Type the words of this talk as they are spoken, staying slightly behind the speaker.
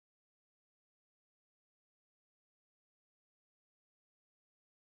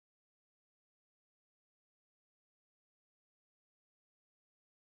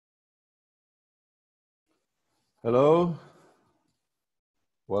Hello,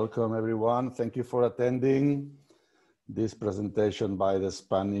 welcome everyone. Thank you for attending this presentation by the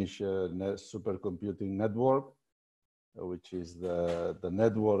Spanish Supercomputing Network, which is the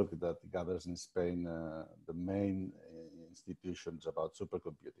network that gathers in Spain the main institutions about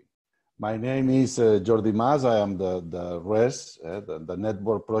supercomputing. My name is Jordi. I am the RES, the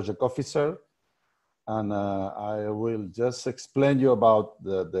Network Project Officer, and I will just explain you about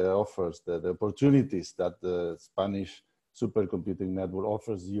the offers, the opportunities that the Spanish Supercomputing Network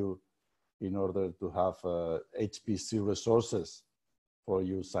offers you in order to have HPC resources for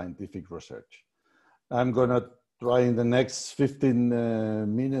your scientific research. I'm gonna try in the next 15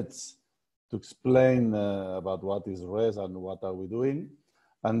 minutes to explain about what is RES and what are we doing.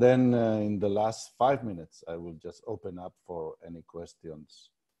 And then in the last 5 minutes, I will just open up for any questions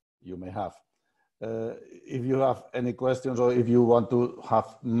you may have. If you have any questions or if you want to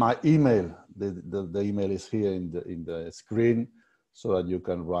have my email, the email is here in the screen so that you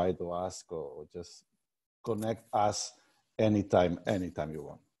can write or ask or just connect us anytime you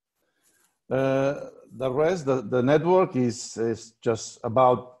want. The rest, the network is just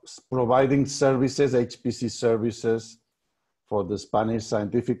about providing services, HPC services for the Spanish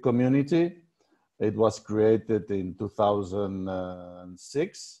scientific community. It was created in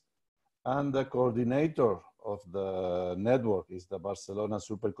 2006. And the coordinator of the network is the Barcelona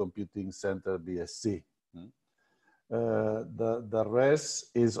Supercomputing Center, BSC. The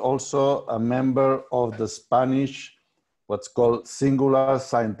RES is also a member of the Spanish, what's called Singular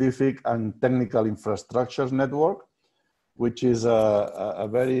Scientific and Technical Infrastructures Network, which is a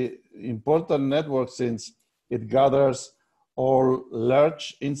very important network since it gathers all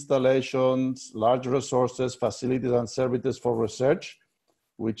large installations, large resources, facilities, and services for research,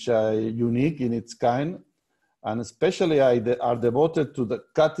 which are unique in its kind, and especially are devoted to the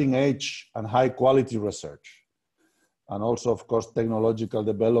cutting edge and high quality research. And also, of course, technological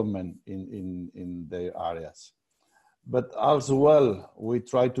development in their areas. But as well, we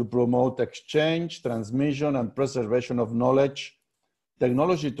try to promote exchange, transmission, and preservation of knowledge,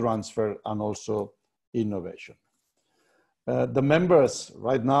 technology transfer, and also innovation. The members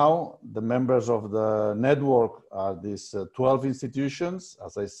right now, the members of the network are these 12 institutions,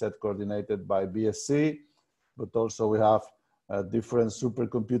 as I said, coordinated by BSC, but also we have different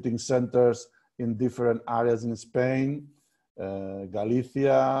supercomputing centers in different areas in Spain,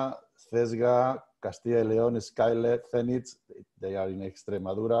 Galicia, CESGA, Castilla y León, Skylet, Zenit, they are in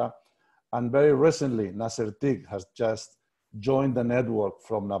Extremadura. And very recently, NACERTIC has just joined the network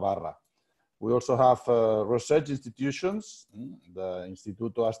from Navarra. We also have research institutions, the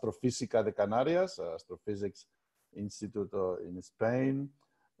Instituto Astrofísica de Canarias, Astrophysics Institute in Spain,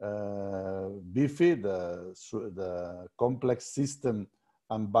 BIFI, the Complex System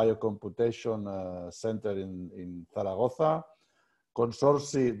and Biocomputation Center in Zaragoza,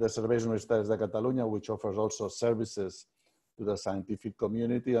 Consorci de Serveis Universitaris de Catalunya, which offers also services to the scientific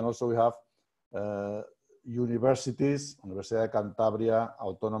community, and also we have universities, Universidad de Cantabria,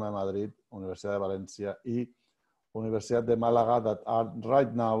 Autónoma de Madrid, Universidad de Valencia, y Universidad de Málaga that are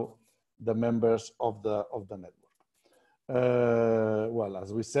right now the members of the network. Well,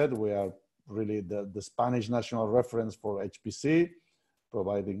 as we said, we are really the Spanish national reference for HPC,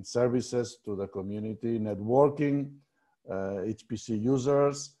 providing services to the community, networking, HPC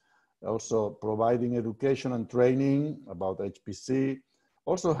users, also providing education and training about HPC,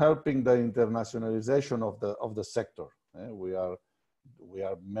 also helping the internationalization of the sector. We are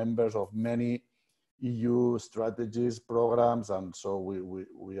members of many EU strategies, programs, and so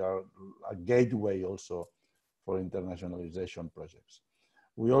we are a gateway also for internationalization projects.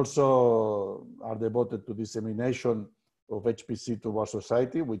 We also are devoted to dissemination of HPC to our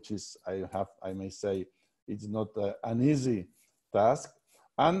society, which is, I may say, it's not an easy task.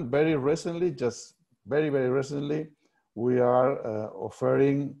 And very recently, just very recently, we are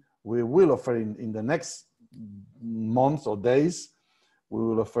we will offer in the next months or days, we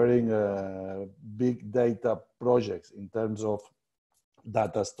will offering big data projects in terms of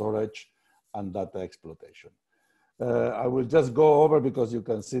data storage and data exploitation. I will just go over because you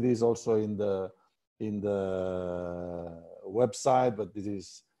can see this also in the website, but this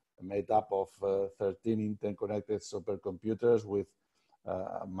is made up of 13 interconnected supercomputers with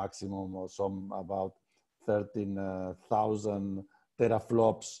a maximum of some about 13,000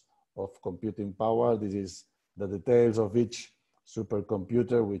 teraflops of computing power. This is the details of each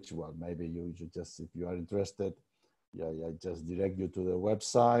supercomputer, which, well, maybe you should just, if you are interested, I just direct you to the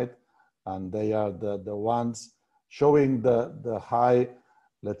website, and they are the ones showing the high,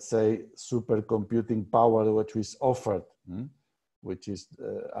 let's say, supercomputing power which is offered which is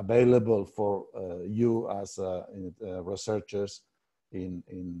available for you as researchers in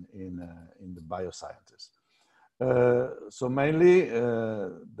the biosciences. So mainly,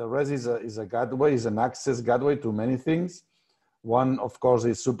 the rest is a gateway, is an access gateway to many things. One, of course,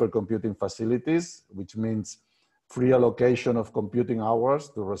 is supercomputing facilities, which means free allocation of computing hours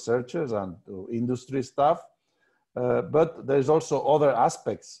to researchers and to industry staff. But there's also other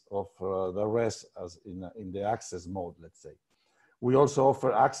aspects of the rest as in the access mode, let's say. We also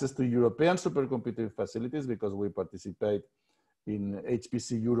offer access to European supercomputing facilities because we participate in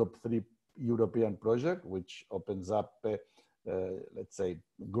HPC Europe 3 European project, which opens up, let's say,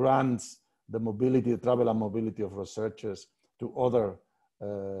 grants the mobility, travel and mobility of researchers to other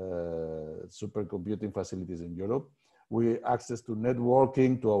supercomputing facilities in Europe. We access to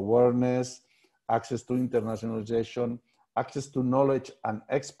networking, to awareness, access to internationalization, access to knowledge and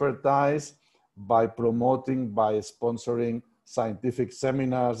expertise by promoting, by sponsoring scientific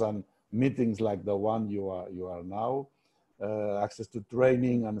seminars and meetings like the one you are now, access to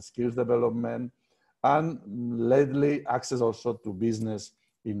training and skills development, and lately access also to business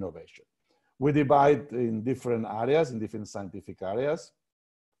innovation. We divide in different areas, in different scientific areas.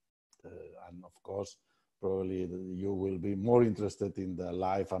 And of course, probably you will be more interested in the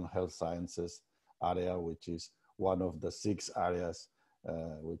life and health sciences area, which is one of the 6 areas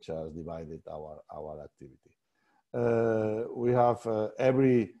which are divided our activity. We have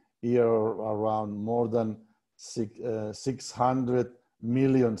every year around more than 600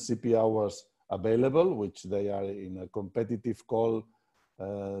 million CP hours available, which they are in a competitive call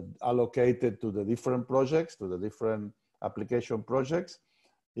allocated to the different projects, to the different application projects.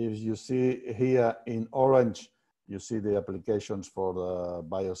 If you see here in orange, you see the applications for the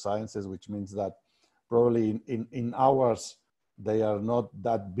biosciences, which means that probably in hours, they are not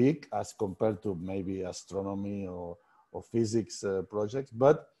that big as compared to maybe astronomy or physics projects,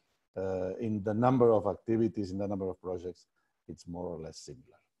 but in the number of activities, in the number of projects, it's more or less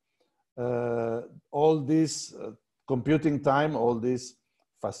similar. All this computing time, all this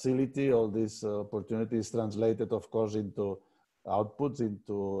facility, all these opportunities translated, of course, into outputs,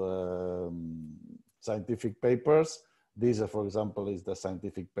 into scientific papers. These, for example, is the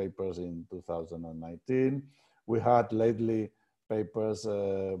scientific papers in 2019. We had lately papers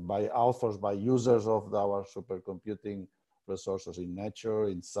by authors, by users of our supercomputing resources in Nature,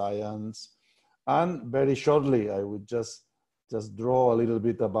 in Science. And very shortly, I would just draw a little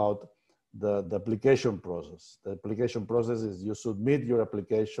bit about the application process. The application process is you submit your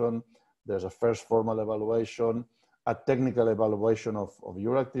application, there's a first formal evaluation, a technical evaluation of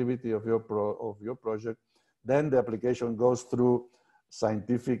your activity, of your project. Then the application goes through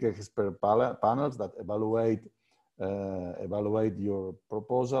scientific expert panels that evaluate your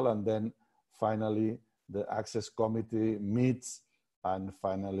proposal, and then finally the access committee meets and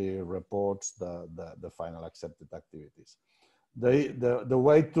finally reports the final accepted activities. The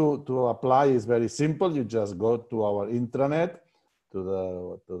way to apply is very simple. You just go to our intranet, to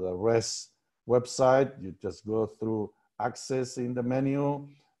the RES website. You just go through access in the menu,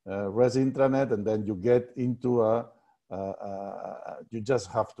 RES intranet, and then you get into you just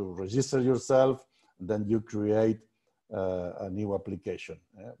have to register yourself, and then you create a new application.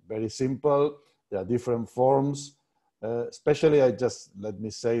 Very simple. There are different forms. Especially, let me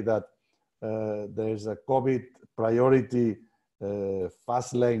say that there's a COVID priority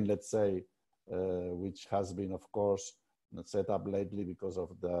fast lane, let's say, which has been, of course, set up lately because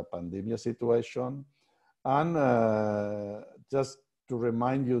of the pandemic situation. And just to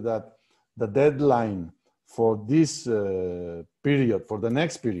remind you that the deadline for this period, for the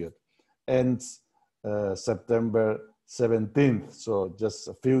next period, ends September 17th. So just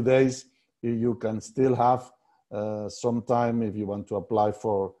a few days, you can still have some time if you want to apply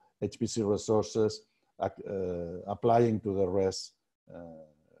for HPC resources, applying to the RES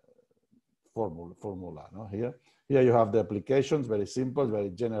formula. No? Here you have the applications, very simple,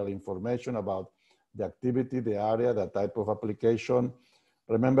 very general information about the activity, the area, the type of application.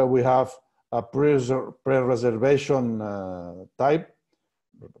 Remember, we have a pre-reservation type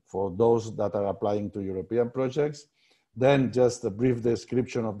for those that are applying to European projects. Then just a brief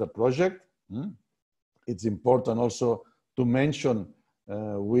description of the project. It's important also to mention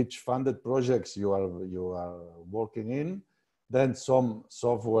which funded projects you are working in. Then some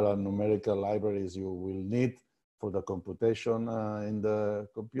software and numerical libraries you will need for the computation in the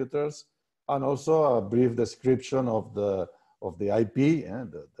computers, and also a brief description of the IP,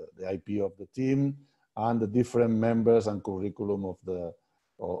 the IP of the team, and the different members and curriculum of the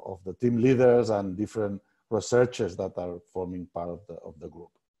team leaders and different researchers that are forming part of the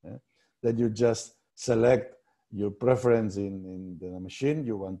group. Then you just select your preference in the machine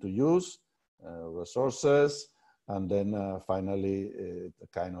you want to use, resources, and then finally a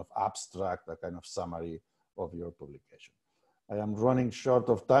kind of abstract, a kind of summary of your publication. I am running short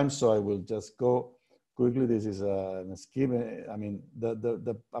of time, so I will just go quickly. This is a scheme. I mean,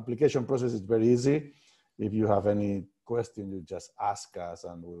 the application process is very easy. If you have any question, you just ask us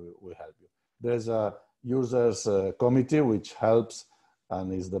and we'll help you. There's a users committee which helps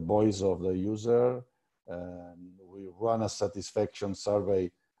and is the voice of the user. We run a satisfaction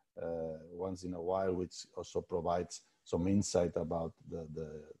survey once in a while, which also provides some insight about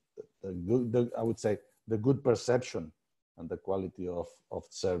I would say, the good perception and the quality of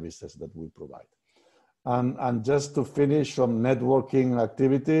services that we provide. And just to finish, some networking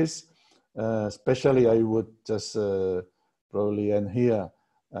activities, especially I would just probably end here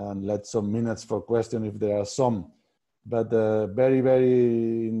and let some minutes for questions if there are some. But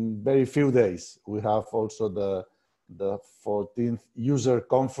in very few days, we have also the 14th user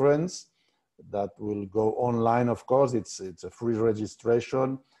conference that will go online, of course. It's a free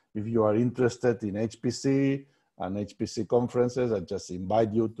registration. If you are interested in HPC and HPC conferences, I just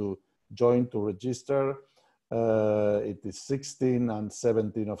invite you to join, to register. It is 16 and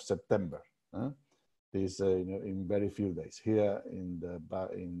 17 of September. This in very few days. Here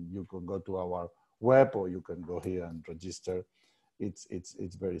you can go to our web or you can go here and register. It's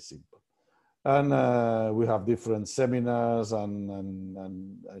very simple. And we have different seminars and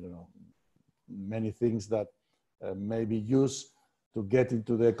I don't know, many things that may be used to get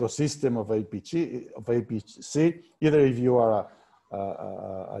into the ecosystem of APC, either if you are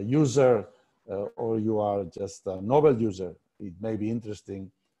a user or you are just a novel user. It may be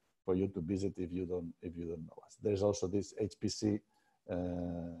interesting for you to visit if you don't know us. There's also this HPC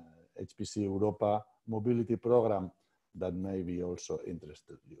Europa mobility program that may be also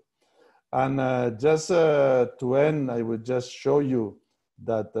interested you. And just to end, I would just show you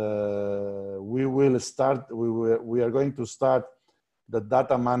that we are going to start the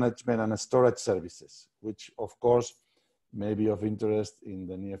data management and storage services, which of course may be of interest in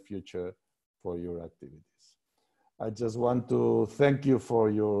the near future for your activities. I just want to thank you for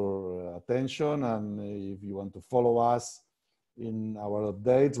your attention, and if you want to follow us in our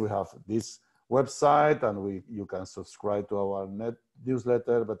updates, we have this website and you can subscribe to our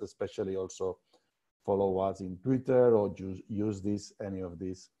newsletter, but especially also follow us in Twitter or use any of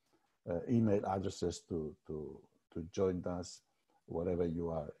these email addresses to join us wherever you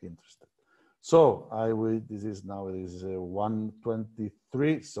are interested. So this is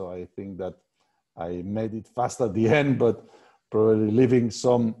 1:23, so I think that I made it fast at the end, but probably leaving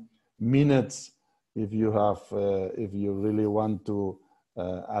some minutes if you really want to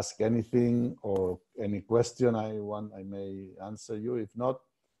ask anything or any question I may answer you. If not,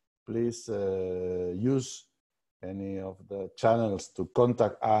 please use any of the channels to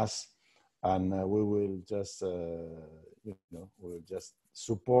contact us, and we will just we'll just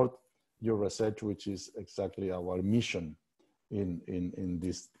support your research, which is exactly our mission in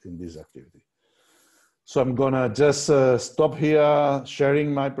this activity. So I'm gonna just stop here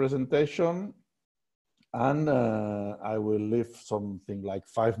sharing my presentation, and I will leave something like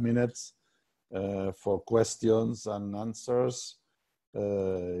 5 minutes for questions and answers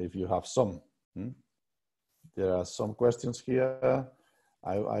if you have some. There are some questions here.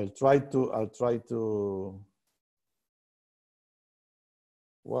 I'll try to.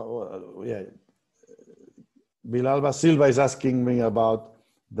 Well, yeah. Bilalba Silva is asking me about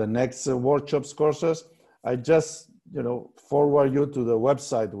the next workshops courses. I just forward you to the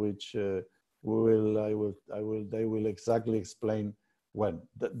website, which they will exactly explain when.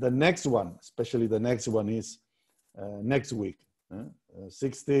 The next one, especially the next one, is next week,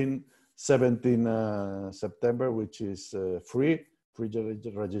 16, 17 September, which is free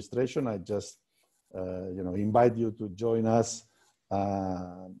registration. I just invite you to join us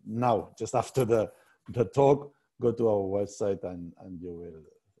now, just after the talk. Go to our website and you will.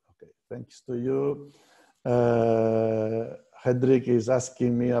 Okay, thanks to you. Hendrik is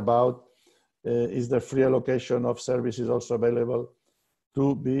asking me about is the free allocation of services also available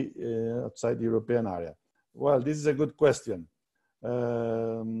to be outside the European area? Well, this is a good question.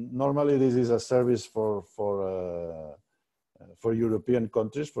 Normally, this is a service for European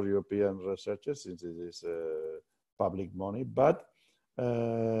countries, for European researchers, since it is public money. But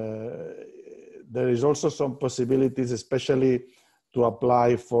there is also some possibilities, especially to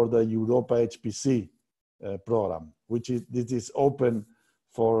apply for the Europa HPC program, this is open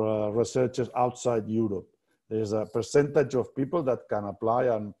for researchers outside Europe. There's a percentage of people that can apply,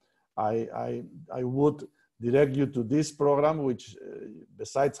 and I would direct you to this program, which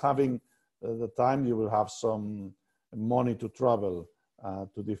besides having the time, you will have some money to travel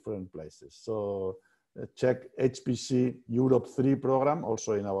to different places. So check HPC Europe 3 program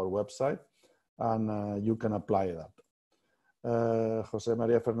also in our website, and you can apply that. Jose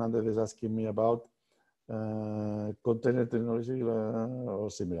Maria Fernandez is asking me about container technology or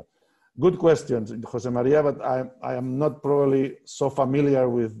similar. Good questions, Jose Maria, but I am not probably so familiar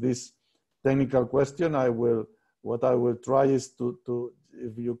with this technical question. What I will try is to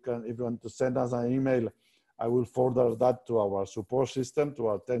if you want to send us an email, I will forward that to our support system, to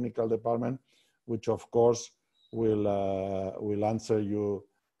our technical department, which of course will answer you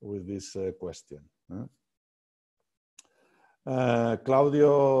with this question.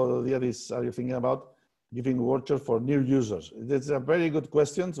 Claudio Diaz, are you thinking about giving workshops for new users? It's a very good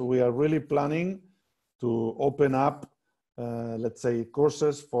question. So we are really planning to open up, let's say,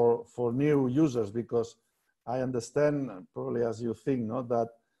 courses for new users, because I understand, probably as you think, no, that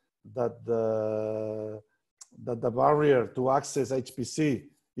the barrier to access HPC,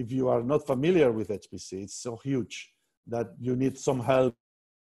 if you are not familiar with HPC, it's so huge that you need some help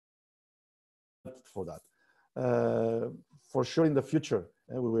for that. For sure, in the future,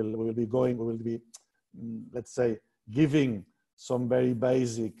 we will be, let's say, giving some very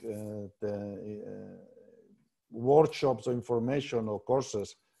basic workshops or information or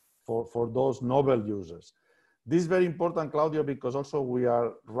courses for those novel users. This is very important, Claudio, because also we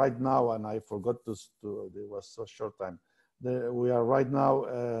are right now, and I forgot to it was so short time, we are right now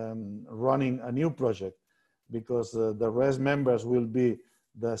running a new project, because the RES members will be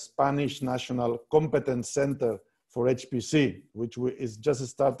the Spanish National Competence Center for HPC, which is just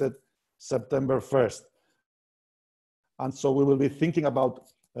started September 1st. And so we will be thinking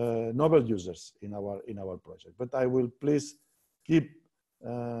about novel users in our project. But I will please keep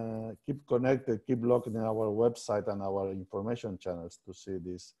connected, keep logged in our website and our information channels to see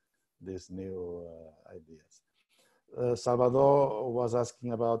these new ideas. Salvador was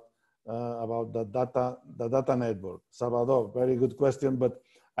asking about the data network. Salvador, very good question, but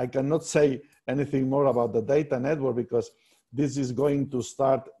I cannot say anything more about the data network because this is going to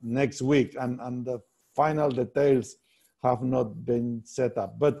start next week, and the final details have not been set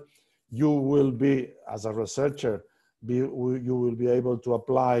up. But you will be, as a researcher, you will be able to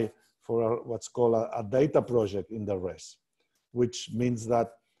apply for what's called a data project in the RES, which means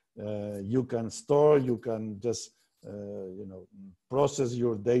that you can store, you can just process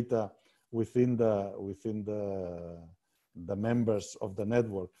your data within the members of the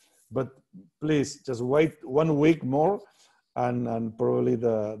network. But please just wait 1 week more, and probably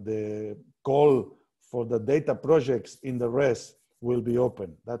the call for the data projects in the RES will be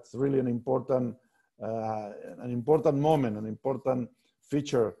open. That's really an important moment, an important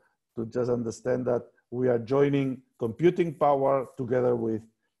feature to just understand that we are joining computing power together with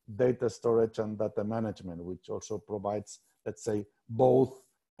data storage and data management, which also provides, let's say, both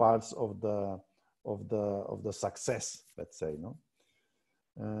parts of the success, let's say, no?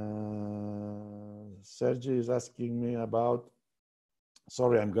 Sergi is asking me about,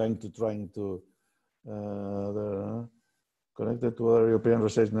 sorry, I'm going to trying to connected to other European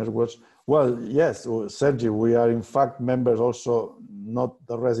research networks. Well, yes, Sergi, we are in fact members also, not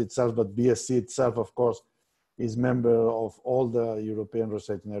the RES itself, but BSC itself, of course, is member of all the European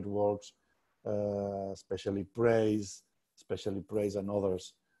research networks, especially PRAISE and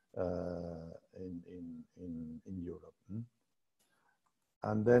others in Europe.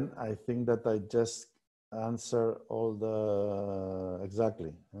 And then I think that I just answer all the,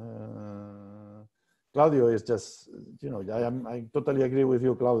 exactly. Claudio is just, I totally agree with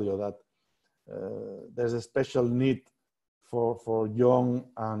you, Claudio, that there's a special need for young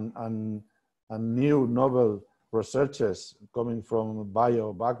and new novel researchers coming from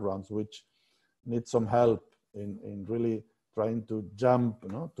bio backgrounds, which need some help in really trying to jump,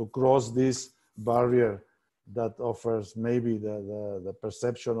 to cross this barrier that offers maybe the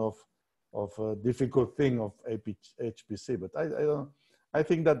perception of a difficult thing of HPC. But I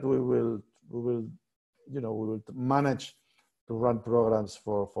think that we will manage to run programs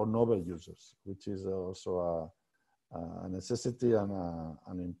for novel users, which is also a necessity and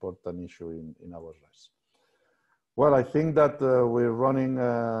an important issue in our lives. Well, I think that we're running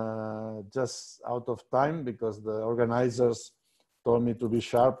just out of time because the organizers told me to be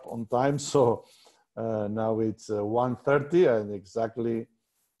sharp on time. So now it's 1:30 and exactly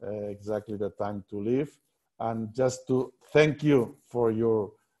the time to leave. And just to thank you for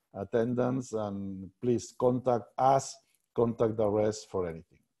your attendance, and please contact us, contact the RES for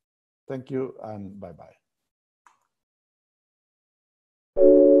anything. Thank you and bye-bye.